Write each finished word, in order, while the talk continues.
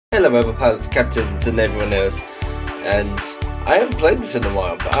Hello other pilots, captains and everyone else, and I haven't played this in a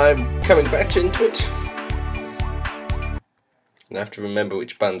while, but I'm coming back into it. I have to remember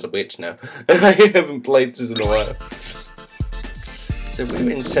which buttons are which now. I haven't played this in a while. So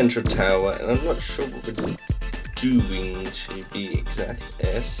we're in Central Tower, and I'm not sure what we're doing to be exact.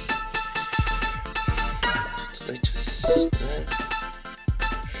 Yes. Status.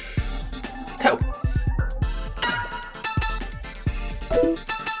 Help!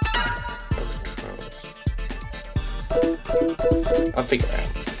 I'll figure it out.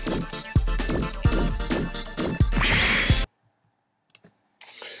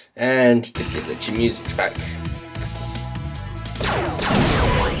 And to get your music back.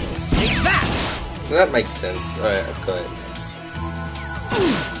 Take that! So that makes sense. Alright, I've got it.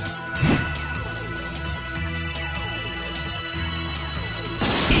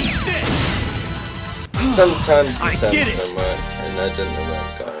 Sometimes the sounds don't work, and I don't know where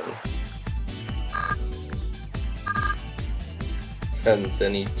I'm going. Fans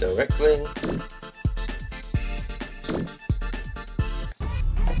any directly.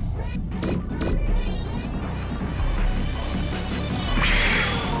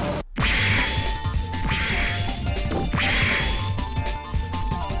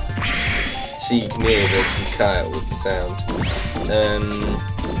 So you can hear there's some Kyle with the sound.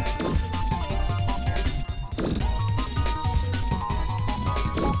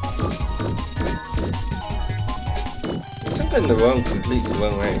 I'm going the completely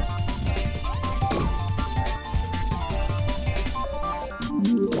wrong way.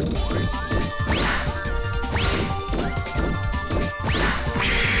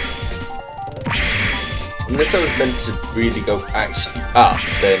 Unless I was meant to really go actually up,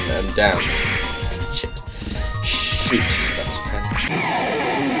 then I'm down. Shit. Shoot. That's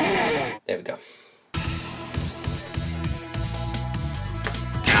bad. There we go.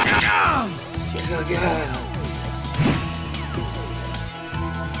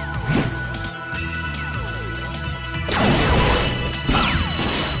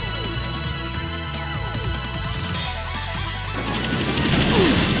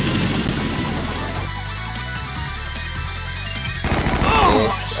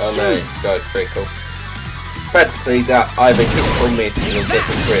 Oh no, God, critical. Practically that either hits or miss and he'll get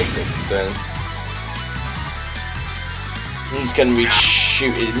a critical, so he's gonna be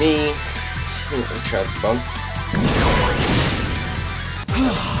shooting me. Transform.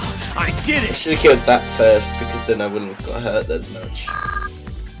 I did it! I should have killed that first because then I wouldn't have got hurt as much.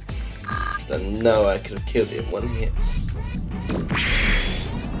 I know I could have killed it in one hit.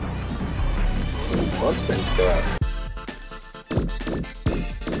 What's meant to go out?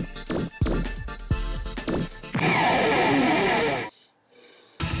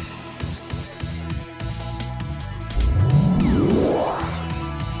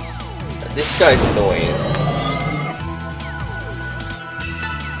 This guy's annoying.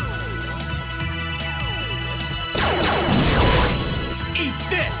 Eat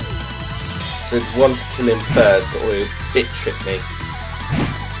this! There's one to kill him first, or he'll bit trip me.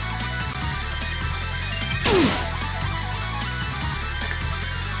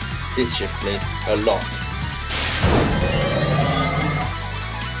 Bit trip me a lot.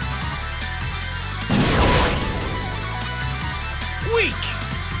 Weak!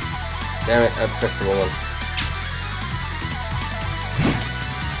 Damn it, I pressed the wrong one.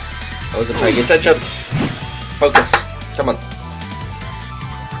 I wasn't paying attention. Focus. Come on.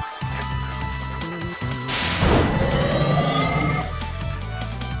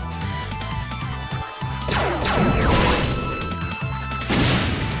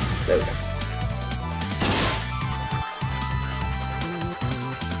 There we go.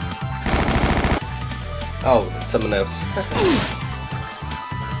 Oh, someone else.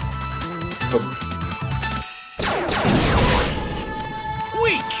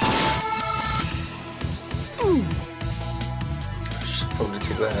 Weak! Should probably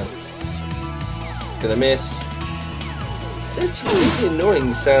take that out. Gonna miss. It's really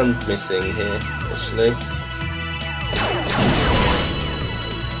annoying sound missing here, actually.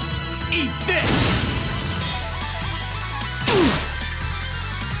 Eat this!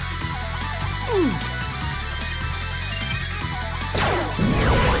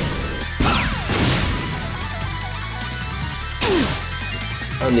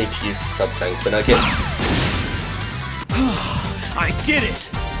 I'll need to use the sub-tank, but I get... I did it!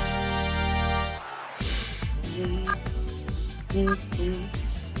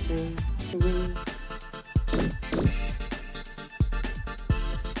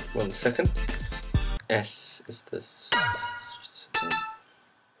 One second. S is this.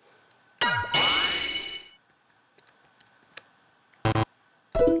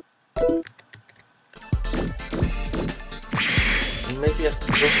 maybe I have to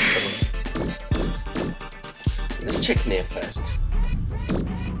talk to someone. Let's check in here first.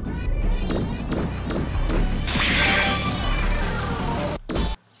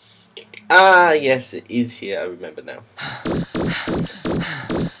 Ah, yes, it is here. I remember now.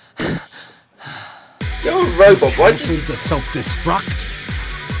 You're a robot. Why did you the self-destruct?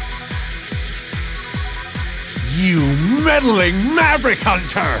 You meddling maverick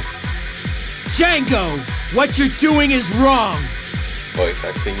hunter! Jango, what you're doing is wrong. Voice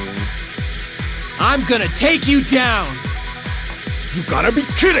acting. I'm gonna take you down. You gotta be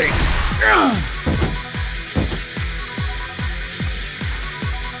kidding!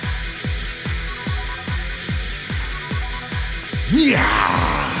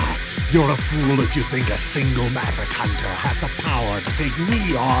 Yeah! You're a fool if you think a single maverick hunter has the power to take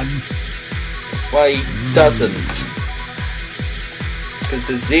me on. That's why he doesn't. Because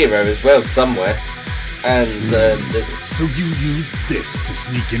there's 0 as well somewhere. And there's a... So you used this to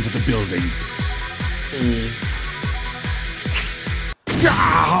sneak into the building?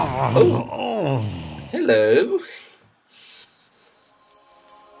 Oh. Hello.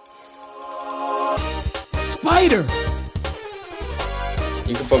 Spider!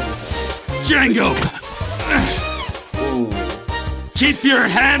 You can probably... Jango! Ooh. Keep your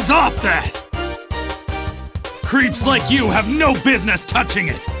hands off that! Creeps like you have no business touching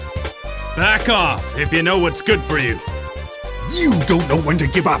it! Back off if you know what's good for you. You don't know when to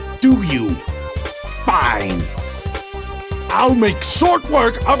give up, do you? Fine. I'll make short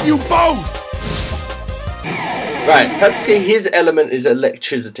work of you both! Right, practically his element is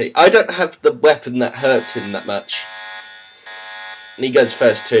electricity. I don't have the weapon that hurts him that much. And he goes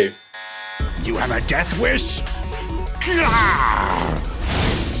first too. You have a death wish?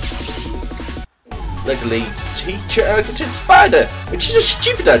 Luckily, he targeted Spider, which is a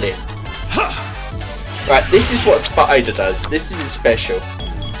stupid idea. Right, this is what Spider does. This is his special.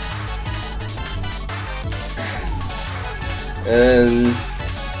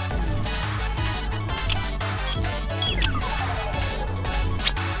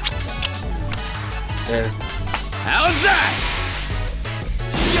 How's that?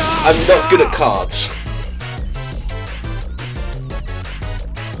 I'm not good at cards.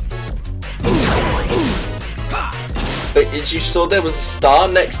 But as you saw, there was a star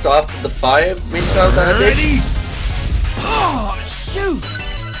next to after the fire missile that I did. Ready? Oh, shoot!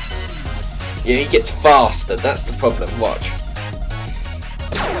 Yeah, he gets faster. That's the problem. Watch.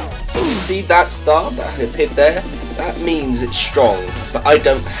 You see that star that I hit there? That means it's strong, but I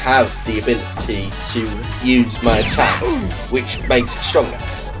don't have the ability to use my attack, which makes it stronger.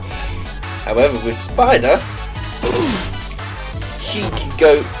 However, with Spider, he can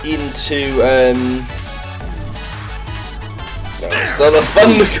go into no, it's not a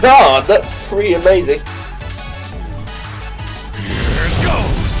thunder card. That's pretty amazing. Here it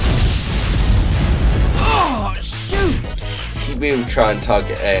goes. Oh, shoot! He will try and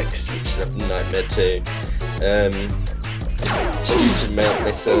target X, which is a nightmare too. Shoot and melt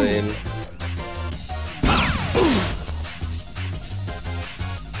missile in.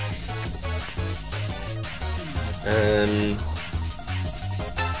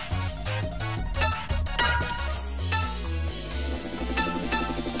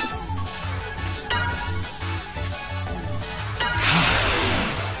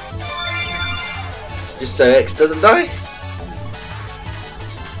 Just so X doesn't die.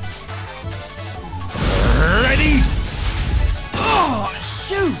 Ready? Oh,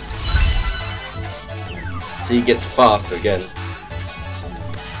 shoot! So you get faster again.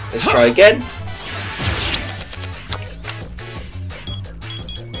 Let's try again.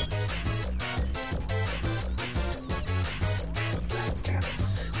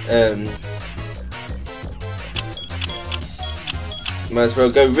 Might as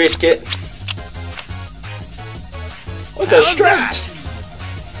well go risk it. I'll go straight.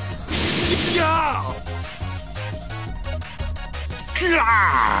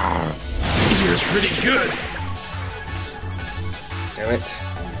 You're pretty good. Damn it.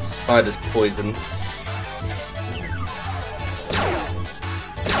 Spider's poisoned.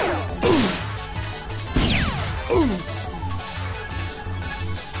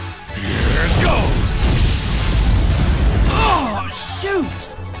 Here it goes. Oh, shoot!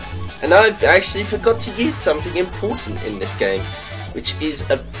 And I've actually forgot to use something important in this game, which is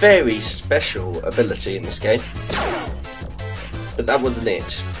a very special ability in this game. But that wasn't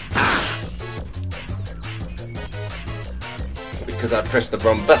it. Because I pressed the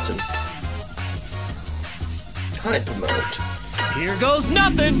wrong button. Hyper mode. Here goes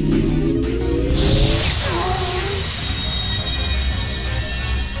nothing!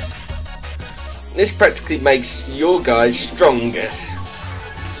 This practically makes your guys stronger.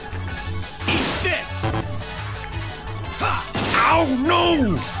 Oh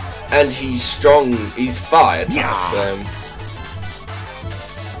no! And he's strong. He's fire type. Yeah.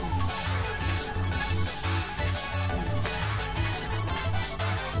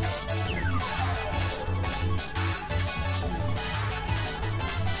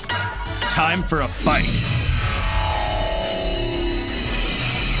 Time for a fight.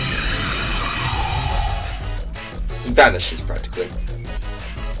 He vanishes practically.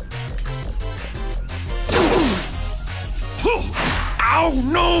 Oh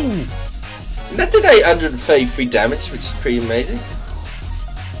no! That did 833 damage, which is pretty amazing.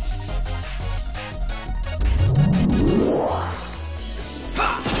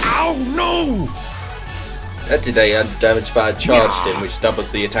 Oh no! That did 800 damage, but I charged him, which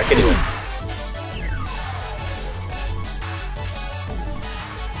doubles the attack anyway.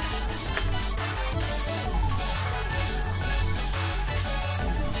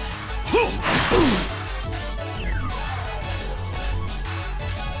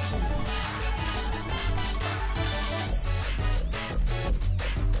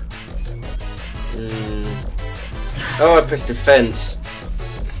 Oh, I pressed defense.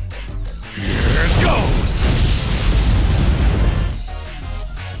 Here it goes!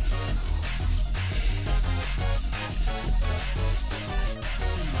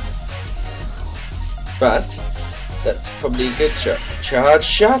 But that's probably a good shot. Charge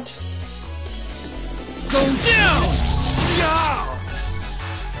shot. Go down! Yeah!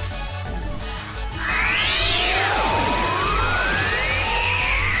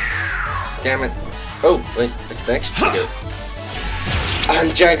 Damn it. Oh, wait, the connection good.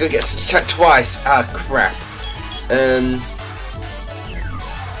 And Jango gets attacked twice. Ah, crap. Let's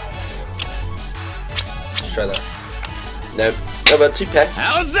try that. Nope. How about 2 pair?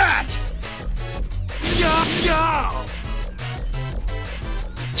 How's that? Yeah! Yeah!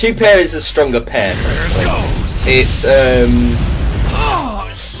 2 pair is a stronger pair. There it goes! It's, Oh,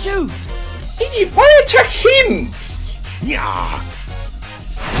 shoot! Why attack him? Yeah!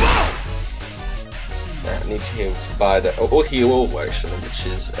 I need to heal Spider, or heal all actually, which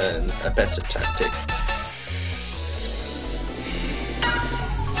is a better tactic.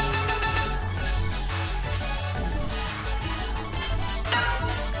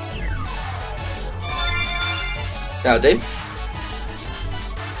 That'll do.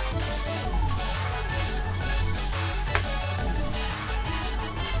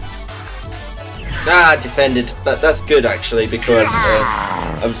 Ah, defended, but that's good actually because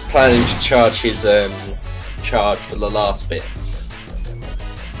I was planning to charge his charge for the last bit.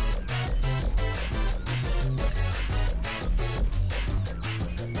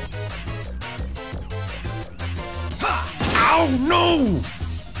 Oh no!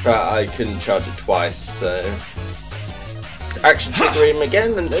 But I couldn't charge it twice, so action trigger him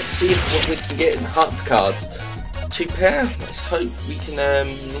again, and let's see what we can get in half cards. 2 pair. Let's hope we can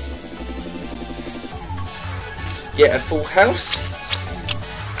get a full house.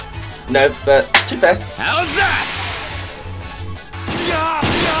 No, but 2 pair. How's that? Yeah!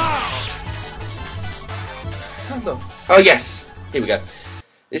 Yeah! Oh yes, here we go.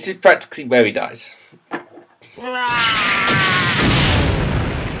 This is practically where he dies.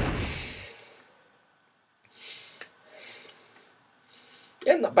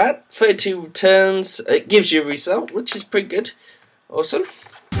 Yeah, not bad. 32 turns. It gives you a result, which is pretty good. Awesome.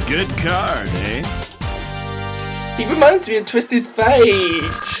 Good card, eh? He reminds me of Twisted Fate.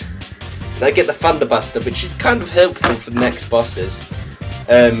 And I get the Thunderbuster, which is kind of helpful for the next bosses.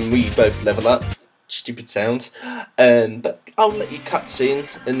 We both level up. Stupid sounds. But I'll let you cutscene,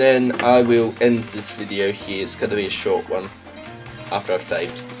 and then I will end this video here. It's going to be a short one after I've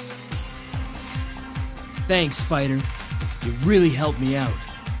saved. Thanks, Spider. You really helped me out.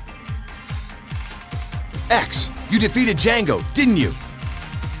 X, you defeated Jango, didn't you?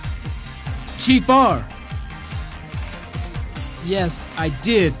 Chief R. Yes, I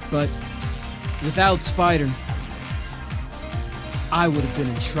did, but without Spider, I would have been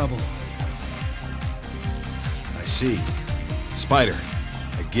in trouble. I see. Spider,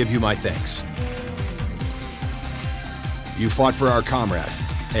 I give you my thanks. You fought for our comrade,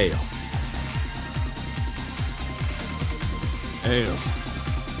 Ale.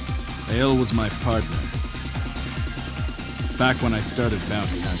 Ale was my partner. Back when I started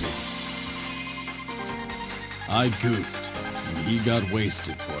bounty hunting. I goofed, and he got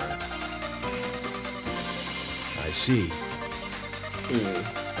wasted for it. I see.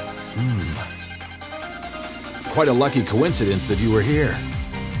 Quite a lucky coincidence that you were here.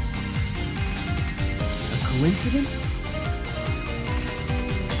 A coincidence?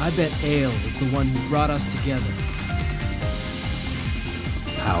 I bet Ale was the one who brought us together.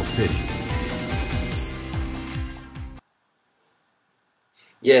 How fitting.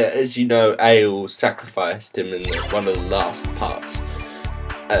 Yeah, as you know, Ale sacrificed him in one of the last parts,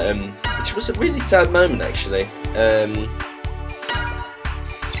 which was a really sad moment, actually.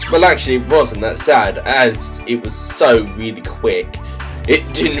 Well, actually, it wasn't that sad, as it was so really quick,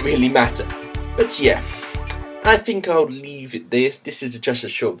 it didn't really matter. But yeah, I think I'll leave it this. This is just a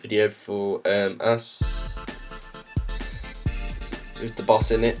short video for us, with the boss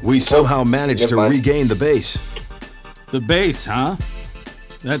in it. We somehow managed to regain the base. The base, huh?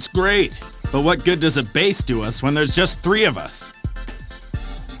 That's great. But what good does a base do us when there's just 3 of us?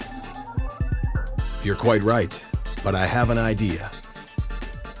 You're quite right, but I have an idea.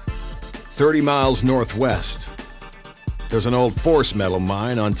 30 miles northwest, there's an old force metal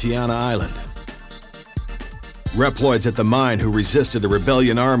mine on Tiana Island. Reploids at the mine who resisted the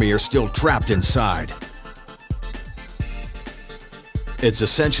rebellion army are still trapped inside. It's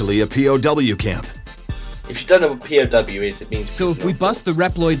essentially a POW camp. If you don't know what POW is, it means... So if we bust the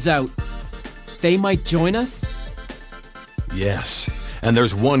Reploids out, they might join us? Yes, and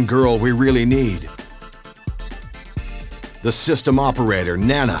there's one girl we really need. The system operator,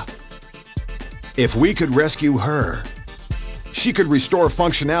 Nana. If we could rescue her, she could restore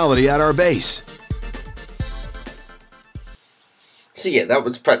functionality at our base. So yeah, that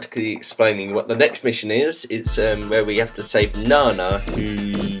was practically explaining what the next mission is. It's where we have to save Nana,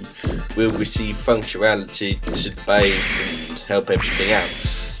 who will receive functionality to the base and help everything out.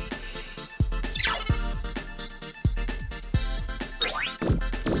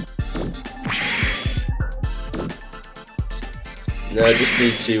 Now I just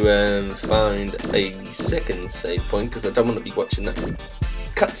need to find a second save point because I don't want to be watching that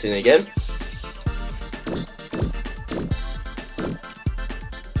cutscene again.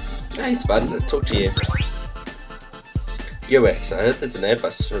 Hey Spider, let's talk to you. UX, I heard there's an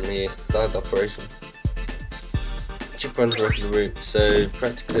Airbus from the start operation. Chip runs a regular route, so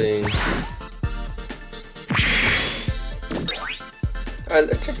practically... Alright,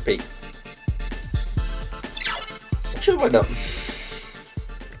 let's take a peek. Sure, why not?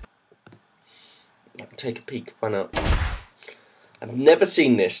 Take a peek, why not? I've never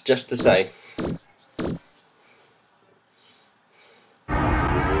seen this, just to say.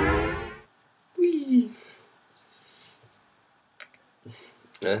 Whee!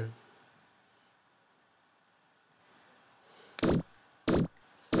 Yeah.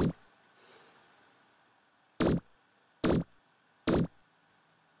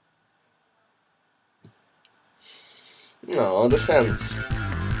 Oh, the sounds.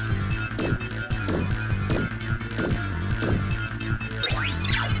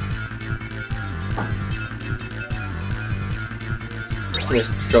 As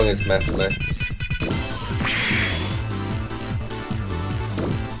strong as Master.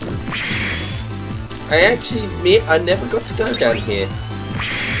 I actually admit I never got to go down here.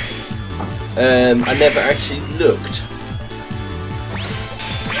 I never actually looked.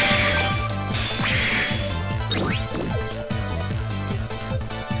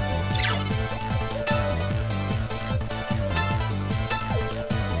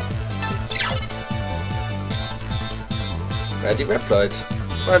 Ready, Reploids.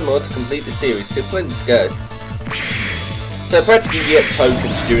 5 more to complete the series, still plenty to go. So practically you get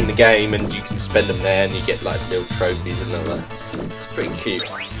tokens during the game and you can spend them there and you get like little trophies and all that. It's pretty cute.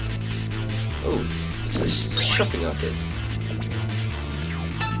 Oh, it's a shopping arcade.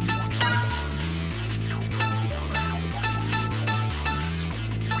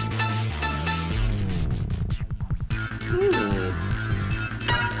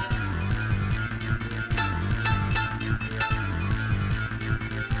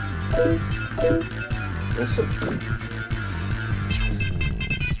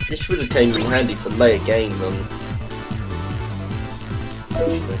 This would have came in handy for later games on.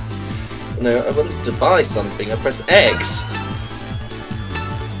 No, I wanted to buy something. I press X.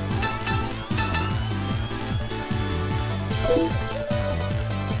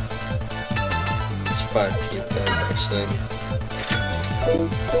 Just buy a few of those actually.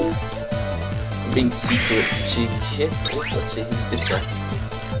 I'm being secret cheeky shit. Let's see who's this guy.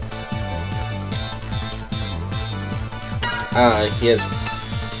 Ah, he has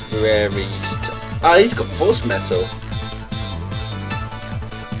very... Ah, he's got force metal.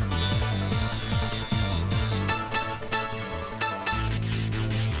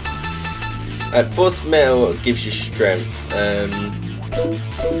 Force metal gives you strength. I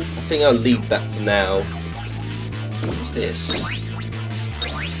think I'll leave that for now. What's this?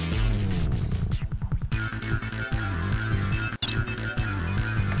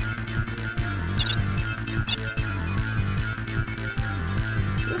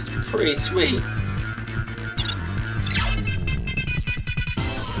 Pretty sweet.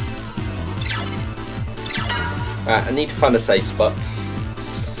 Right, I need to find a safe spot.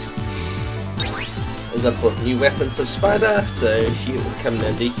 As I put new weapon for Spider, so she will come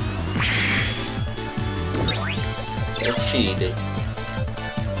handy. What's she do?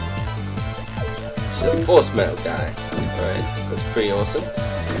 She's a force metal guy. Alright, that's pretty awesome.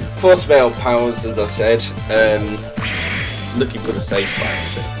 Force metal powers, as I said. Looking for the safe spot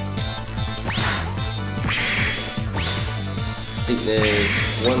actually. I think there's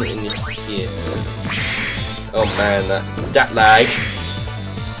one in here. Oh man, that lag.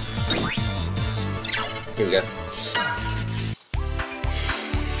 Here we go. Yes.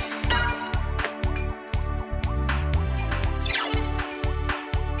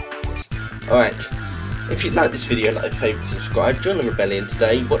 Alright. If you like this video, like, favourite, subscribe, join the rebellion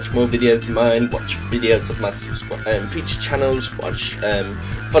today, watch more videos of mine, watch videos of my featured channels,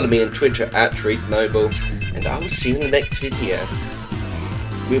 follow me on Twitter @ReeseNoble, and I will see you in the next video.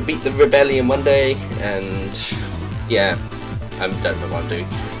 We'll beat the rebellion one day, and yeah, I don't know what I'm doing.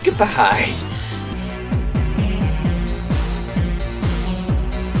 Goodbye!